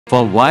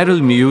For viral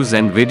news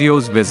and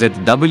videos visit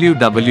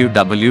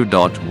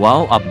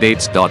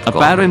www.wowupdates.com.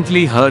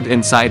 Apparently heard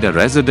inside a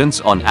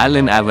residence on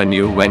Allen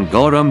Avenue when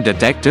Gorham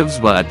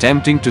detectives were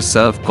attempting to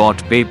serve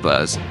court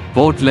papers,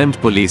 Portland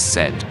police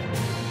said.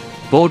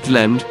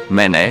 Portland,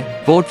 Maine.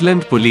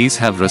 Portland police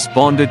have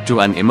responded to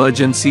an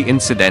emergency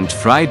incident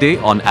Friday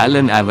on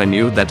Allen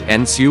Avenue that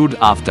ensued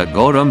after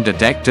Gorham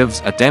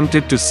detectives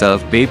attempted to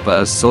serve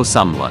papers so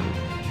someone.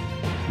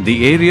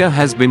 The area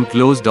has been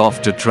closed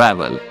off to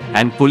travel,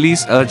 and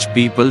police urge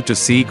people to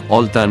seek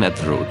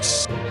alternate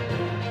routes.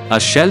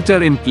 A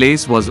shelter in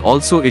place was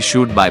also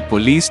issued by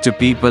police to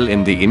people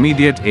in the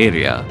immediate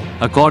area,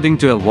 according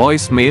to a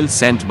voicemail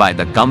sent by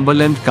the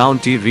Cumberland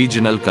County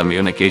Regional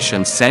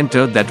Communications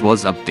Center that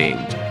was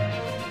obtained.